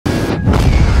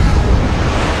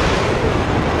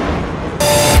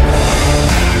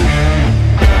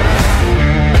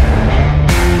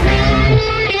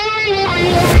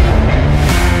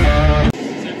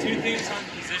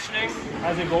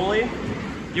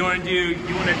you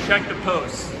want to check the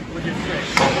post with your stick.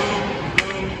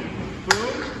 Boom, boom,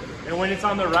 boom. And when it's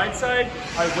on the right side,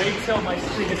 I wait till my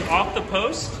stick is off the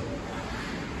post,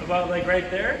 about like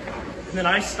right there, and then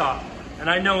I stop. And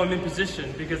I know I'm in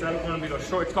position because I don't want him to go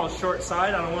short. It's called short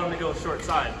side. I don't want him to go short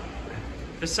side.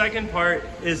 The second part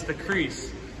is the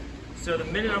crease. So the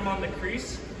minute I'm on the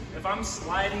crease, if I'm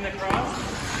sliding across,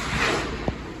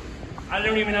 I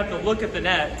don't even have to look at the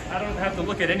net. I don't have to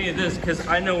look at any of this because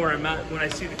I know where I'm at when I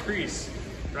see the crease,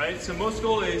 right? So most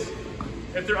goalies,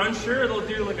 if they're unsure, they'll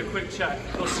do like a quick check.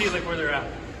 They'll see like where they're at.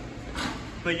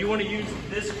 But you want to use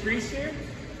this crease here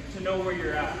to know where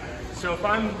you're at. So if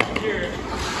I'm here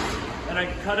and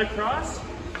I cut across,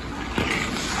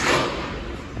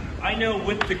 I know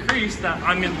with the crease that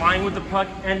I'm in line with the puck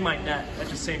and my net at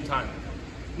the same time.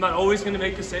 I'm not always going to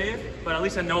make the save, but at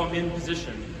least I know I'm in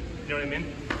position. You know what I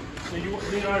mean? So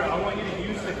Leonardo, I want you to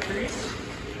use the crease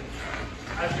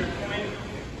as your point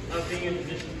of being in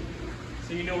position.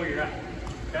 So you know where you're at.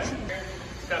 Okay?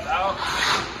 Step out.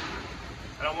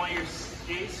 And I want your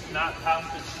skates not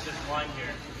past this line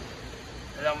here.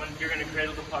 And then when you're going to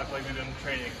cradle the puck like we've been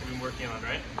training, we've been working on,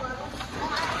 right?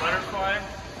 Butterfly.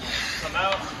 Come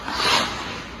out.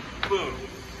 Boom.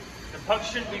 The puck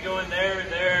shouldn't be going there,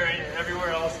 there, and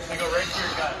everywhere else. It's going to go right to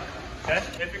your gut. Okay?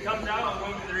 If it comes out, I'm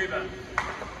going to the rebound.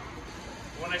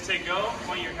 When I say go, I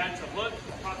want your head to look,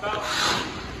 pop out,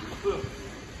 boom.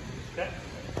 Okay?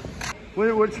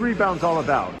 What's rebounds all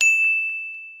about?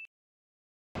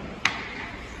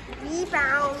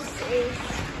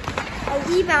 A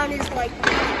rebound is like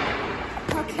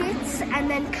puck hits and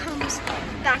then comes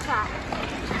back up.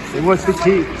 And what's the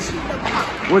key?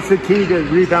 What's the key to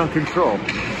rebound control?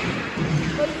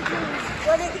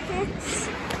 When it hits,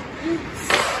 you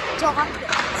stop it.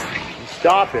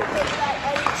 Stop it. Without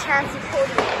any chance of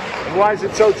holding it. And why is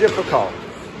it so difficult?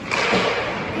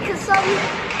 Because some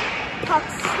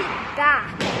pucks hit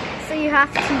back, so you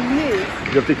have to move.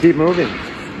 You have to keep moving.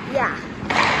 Yeah.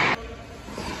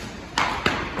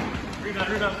 Rebound,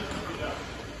 rebound, rebound.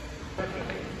 Perfect.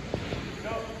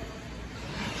 Go.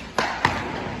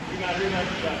 Rebound, rebound,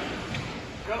 rebound.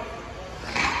 Go.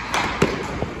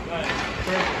 Nice.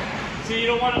 Perfect. See, you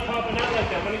don't want to pop it out like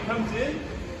that. When it comes in,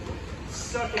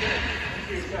 suck it in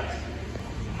into your chest.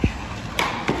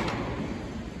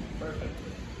 Perfect.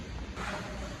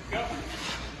 Go.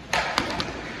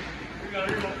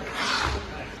 Rebound, rebound.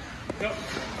 Nice. Go.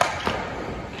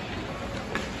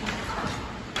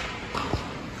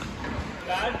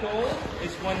 Bad goal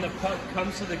is when the puck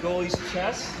comes to the goalie's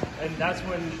chest, and that's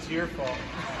when it's your fault.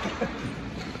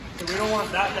 So we don't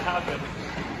want that to happen.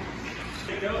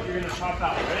 There you go, you're gonna pop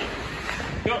out, ready?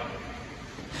 Go.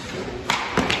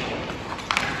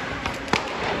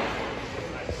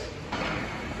 Nice.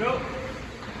 Go.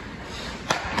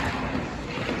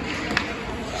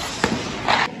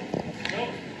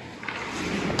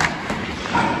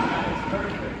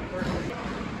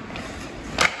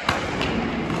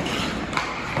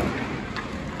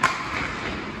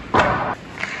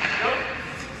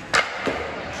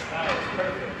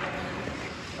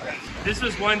 This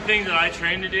was one thing that I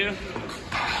trained to do,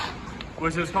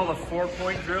 was it was called a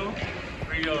 4-point drill,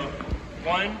 where you go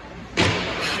 1, 2, 3.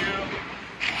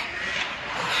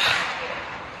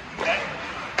 Okay?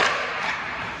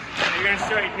 So you're gonna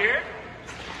start here,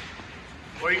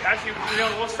 or you actually,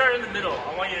 we'll start in the middle.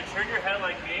 I want you to turn your head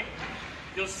like me.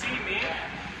 You'll see me,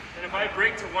 and if I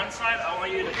break to one side, I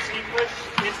want you to T-push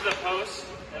into the post,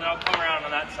 and I'll come around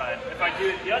on that side. If I do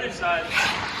it the other side,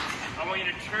 I want you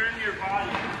to turn your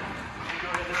body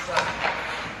go to this side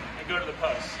and go to the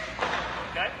post.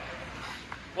 Okay?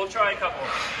 We'll try a couple.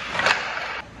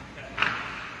 Okay.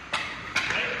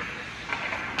 Ready?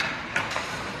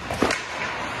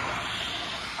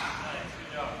 Nice,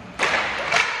 good job.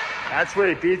 That's where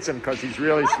he beats him because he's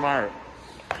really smart.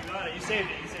 You got it. You saved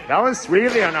it. You saved it. That was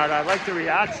really Leonardo. I like the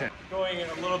reaction. Going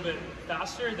a little bit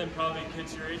faster than probably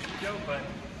kids your age would go, but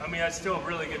I mean that's still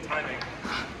really good timing.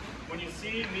 When you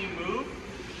see me move,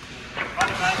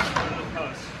 automatically go to the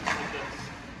post like this.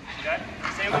 Okay?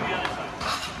 Same with the other side.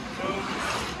 Boom,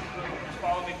 boom. Just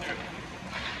follow me through.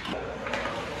 I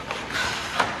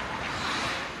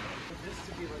want this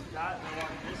to be like that, and I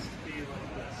want this to be like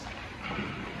this.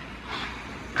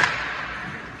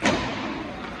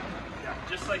 Yeah,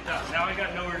 just like that. Now I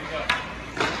got nowhere to go.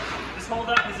 Just hold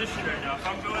that position right now. If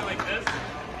I'm going like this,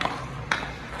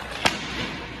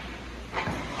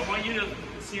 I want you to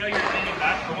see how you're leaning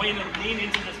back. I want you to lean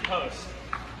into this post.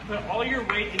 Put all your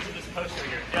weight into this post right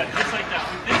here. Yeah, just like that.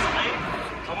 With this height,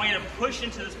 I want you to push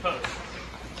into this post.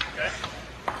 Okay?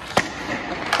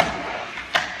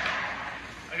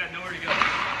 I got nowhere to go.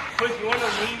 Push, you want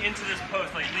to lean into this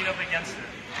post, like lean up against it.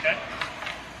 Okay?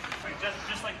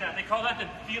 Just like that. They call that the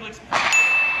Felix pop.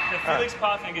 The Felix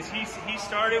popping is he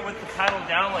started with the paddle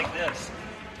down like this.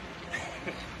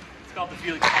 It's called the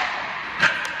Felix pop.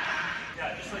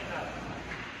 Yeah, just like that.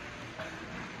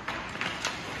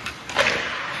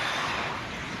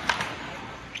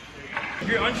 If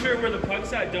you're unsure where the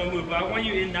puck's at, don't move. But I want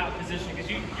you in that position because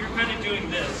you're kind of doing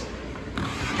this.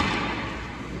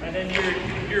 And then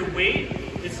your weight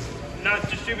is not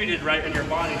distributed right in your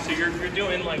body. So you're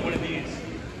doing like one of these.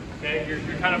 Okay? You're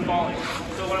kind of falling.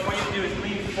 So what I want you to do is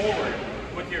lean forward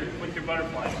with your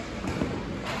butterfly.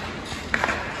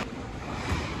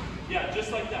 Yeah,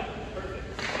 just like that. Perfect.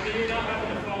 And then you're not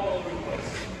having to fall all over the place.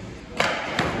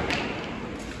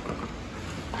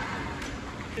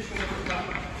 Position with the top.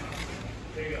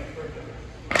 There you go, perfect.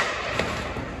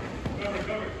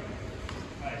 Cover.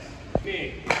 Nice. Me.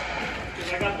 Because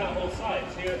I got that whole side.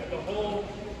 See, the whole,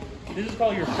 this is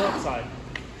called your short side.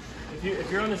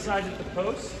 If you're on the sides of the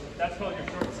post, that's called your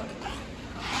short side.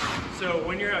 So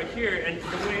when you're out here, and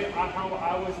the way how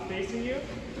I was facing you,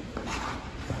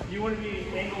 you want to be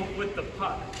angled with the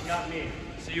puck, not me.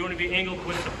 So you want to be angled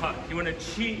with the puck. You want to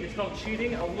cheat, it's called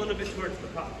cheating, a little bit towards the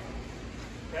puck.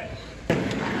 Okay?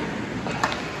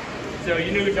 So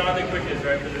you knew who Jonathan Quick is,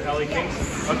 right, for the LA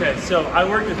Kings? Okay, so I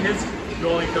worked with his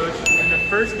goalie coach, and the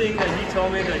first thing that he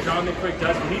told me that Jonathan Quick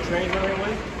does when he trains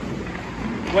everyone,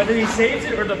 whether he saves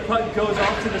it or the puck goes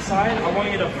off to the side, I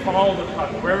want you to follow the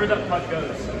puck, wherever that puck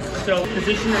goes. So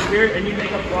position right here, and you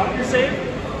make a blocker save,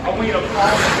 I want you to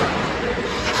follow the puck.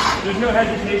 There's no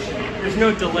hesitation, there's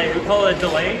no delay. We call it a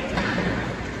delay.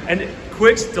 And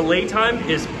Quick's delay time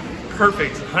is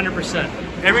perfect, 100%.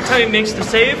 Every time he makes the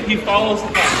save, he follows the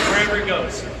puck, wherever it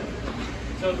goes.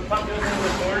 So if the puck goes into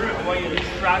the corner, I want you to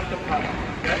track the puck,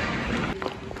 okay?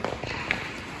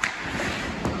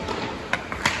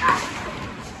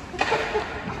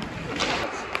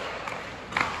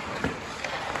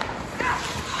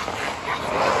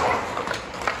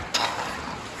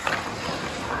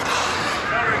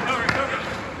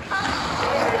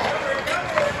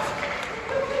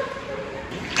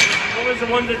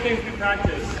 One of the things we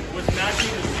practiced was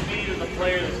matching the speed of the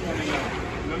player that's coming up.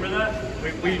 Remember that?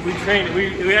 We trained,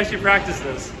 we actually practiced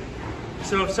this.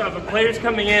 So if a player's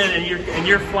coming in and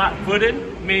you're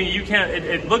flat-footed, meaning you can't,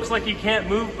 it looks like he can't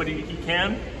move, but he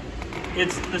can.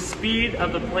 It's the speed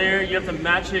of the player, you have to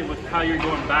match it with how you're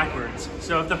going backwards.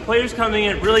 So if the player's coming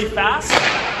in really fast,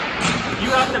 you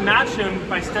have to match him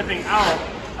by stepping out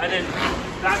and then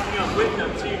backing up with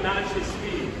him so you match his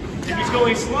speed. If he's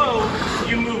going slow,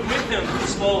 you move with him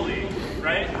slowly,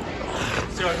 right?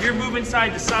 So if you're moving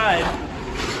side to side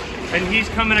and he's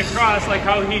coming across like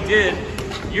how he did,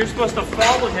 you're supposed to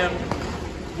follow him.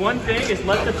 One thing is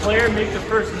let the player make the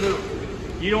first move.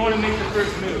 You don't want to make the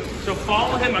first move. So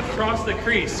follow him across the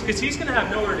crease because he's going to have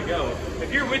nowhere to go.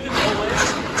 If you're with him the whole way,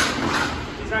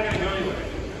 he's not going to go anywhere.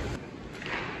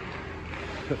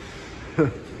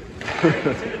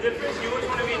 See the difference? You always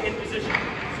want to be in position.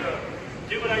 So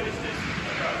do what I just did.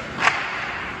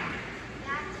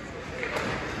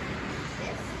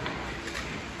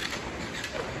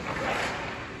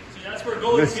 So that's where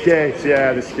goalie the skates,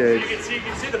 yeah, the skates. So you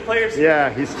can see the players. Yeah,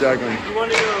 he's struggling. You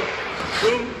want to go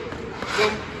boom,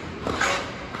 boom,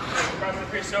 across the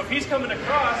crease. So if he's coming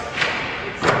across,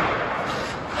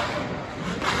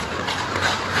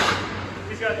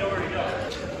 he's got nowhere to go.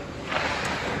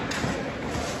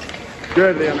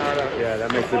 Good, Leonardo. Yeah,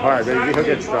 that makes it hard. Maybe he'll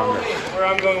get stronger. Where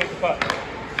I'm going with the puck.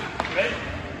 Ready?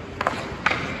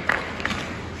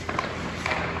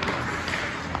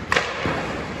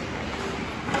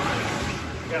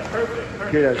 Yeah,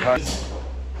 perfect. Good, that's hard.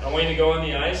 I want you to go on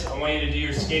the ice. I want you to do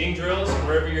your skating drills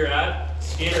wherever you're at.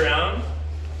 Skate around.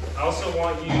 I also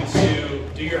want you to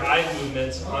do your eye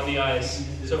movements on the ice.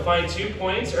 So find 2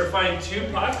 points or find 2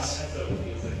 pucks.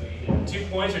 2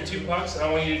 points or 2 pucks, and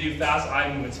I want you to do fast eye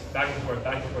movements, back and forth,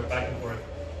 back and forth, back and forth.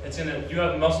 You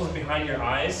have muscles behind your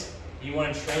eyes. You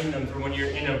want to train them for when you're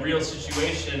in a real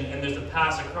situation and there's a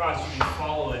pass across, you can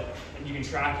follow it and you can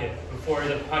track it before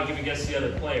the puck even gets to the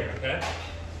other player, okay?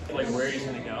 Like where he's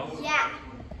going to go? Yeah.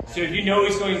 So if you know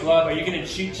he's going glove, are you going to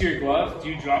cheat to your glove? Do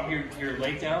you drop your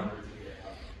leg down?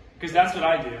 Because that's what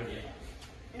I do.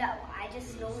 No, I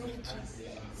just normally do this.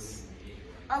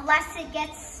 Unless it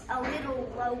gets a little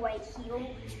low right heel,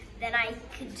 then I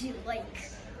could do like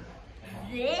this.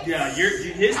 Yeah,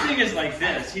 his thing is like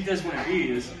this. He does one of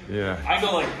these. Yeah. I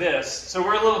go like this. So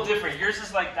we're a little different. Yours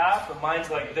is like that, but mine's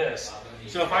like this.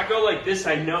 So if I go like this,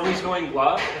 I know he's going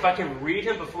glove. If I can read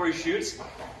him before he shoots,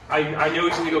 I know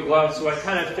he's going to go glove. So I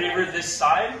kind of favor this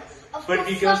side. But if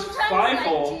he goes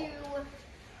 5-hole,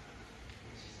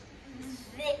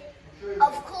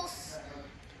 Of course,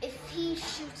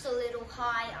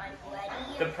 high, I'm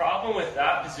ready. The problem with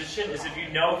that position is if you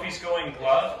know if he's going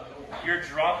glove, you're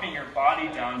dropping your body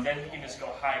down, then you can just go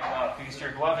high glove because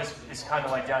your glove is kind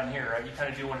of like down here, right? You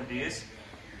kind of do one of these.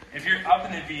 If you're up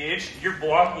in the VH, you're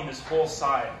blocking this whole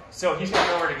side. So he's got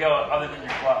nowhere to go other than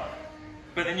your glove.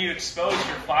 But then you expose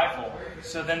your 5-hole.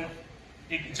 So then,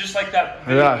 just like that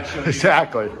video I showed you,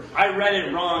 exactly. I read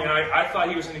it wrong, and I thought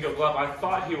he was going to go glove. I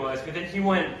thought he was, but then he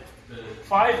went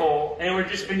 5-hole, and it would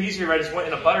have just been easier if I just went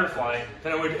in a butterfly.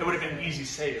 Then it would have been an easy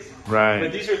save. Right.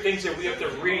 But these are things that we have to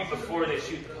read before they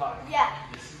shoot the puck. Yeah.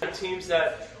 Teams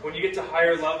that, when you get to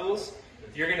higher levels,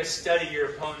 you're going to study your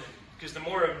opponent. Because the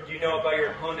more you know about your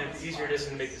opponent, the easier it is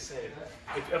to make the save.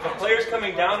 If a player's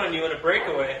coming down on you in a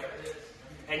breakaway,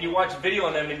 and you watch video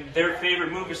on them, and their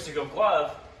favorite move is to go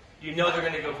glove, you know they're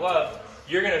going to go glove,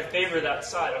 you're going to favor that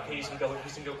side. Okay, he's going to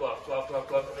go glove, glove, glove,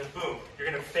 glove, and then boom, you're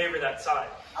going to favor that side.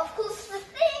 Of course, the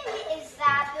thing is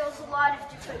that there's a lot of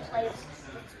different players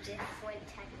with different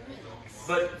techniques.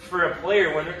 But for a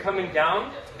player, when they're coming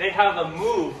down, they have a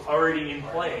move already in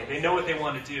play. They know what they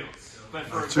want to do. But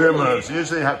for Two moves.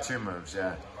 Usually have 2 moves,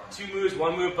 yeah. 2 moves,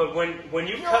 1 move, but when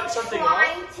you You're cut something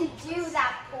trying off, to do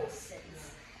that pulses.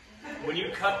 when you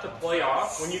cut the play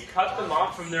off, when you cut them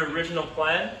off from their original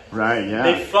plan, right, yeah,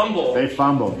 they fumble. They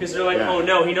fumble. Because they're like, yeah. Oh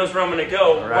no, he knows where I'm going to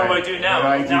go. Right. What do I do now?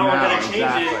 What do I do now I'm now? going to change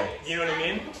Exactly. it. You know what I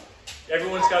mean?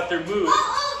 Everyone's got their move.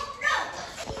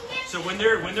 So when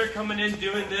they're coming in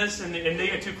doing this and they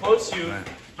get too close to you, Right.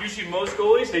 usually most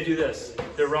goalies, they do this.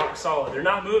 They're rock solid. They're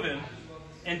not moving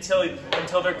until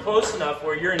they're close enough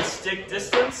where you're in stick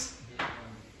distance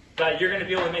that you're going to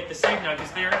be able to make the save now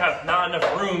because they have not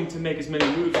enough room to make as many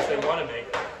moves as they want to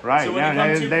make. Right, so when yeah,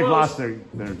 they come too they've close, lost their...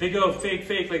 They go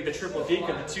fake like the triple deke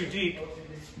or the 2 deke.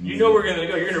 You know where we're going to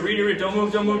go. You're going to read it, don't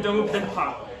move, then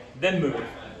pop, then move.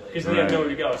 Because they have nowhere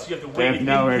to go. So you have to wait. They have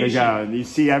nowhere to go. You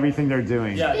see everything they're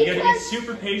doing. Yeah, you got to be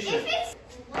super patient.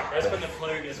 That's when the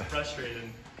player gets frustrated.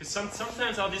 Because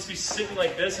sometimes I'll just be sitting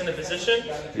like this in a position,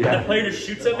 and the player just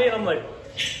shoots at me, and I'm like...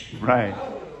 Right.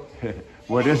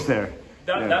 What is there?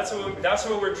 That's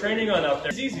what we're training on out there.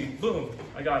 It's easy. Boom.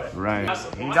 I got it. Right.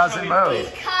 He doesn't move.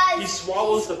 He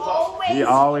swallows the puck. He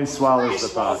always swallows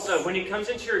the puck. So when he comes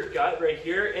into your gut right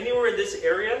here, anywhere in this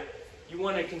area, you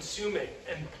want to consume it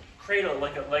and cradle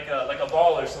like a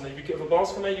ball or something. If a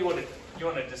ball's coming in, you want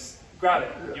to just grab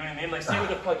it. You know what I mean? Like same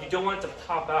with the puck. You don't want it to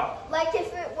pop out. Like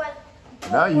if it went...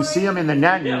 No, you see him in the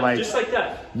net and Yeah, you're like... just like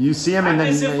that. You see him in the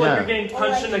net. As if like you're getting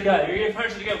punched in the gut. You're getting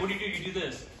punched in the gut. What do? You do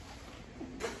this.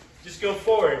 Just go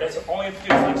forward. That's all you have to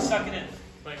do is like suck it in.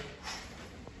 Like,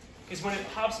 because when it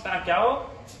pops back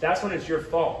out, that's when it's your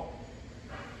fault.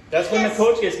 That's when the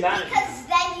coach gets mad at you. Because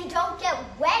then you don't get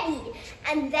ready,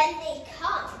 and then they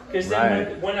come. Because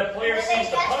then when a player And then sees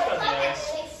the they puck get on the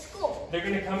ice, and they score. they're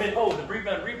going to come in, oh, the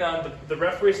rebound. The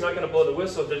referee's not going to blow the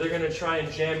whistle. They're going to try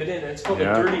and jam it in, and it's called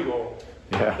a dirty goal.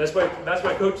 Yeah. That's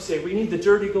why coaches say, we need the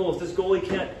dirty goals. This goalie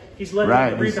can't, he's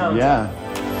letting the rebound. Yeah.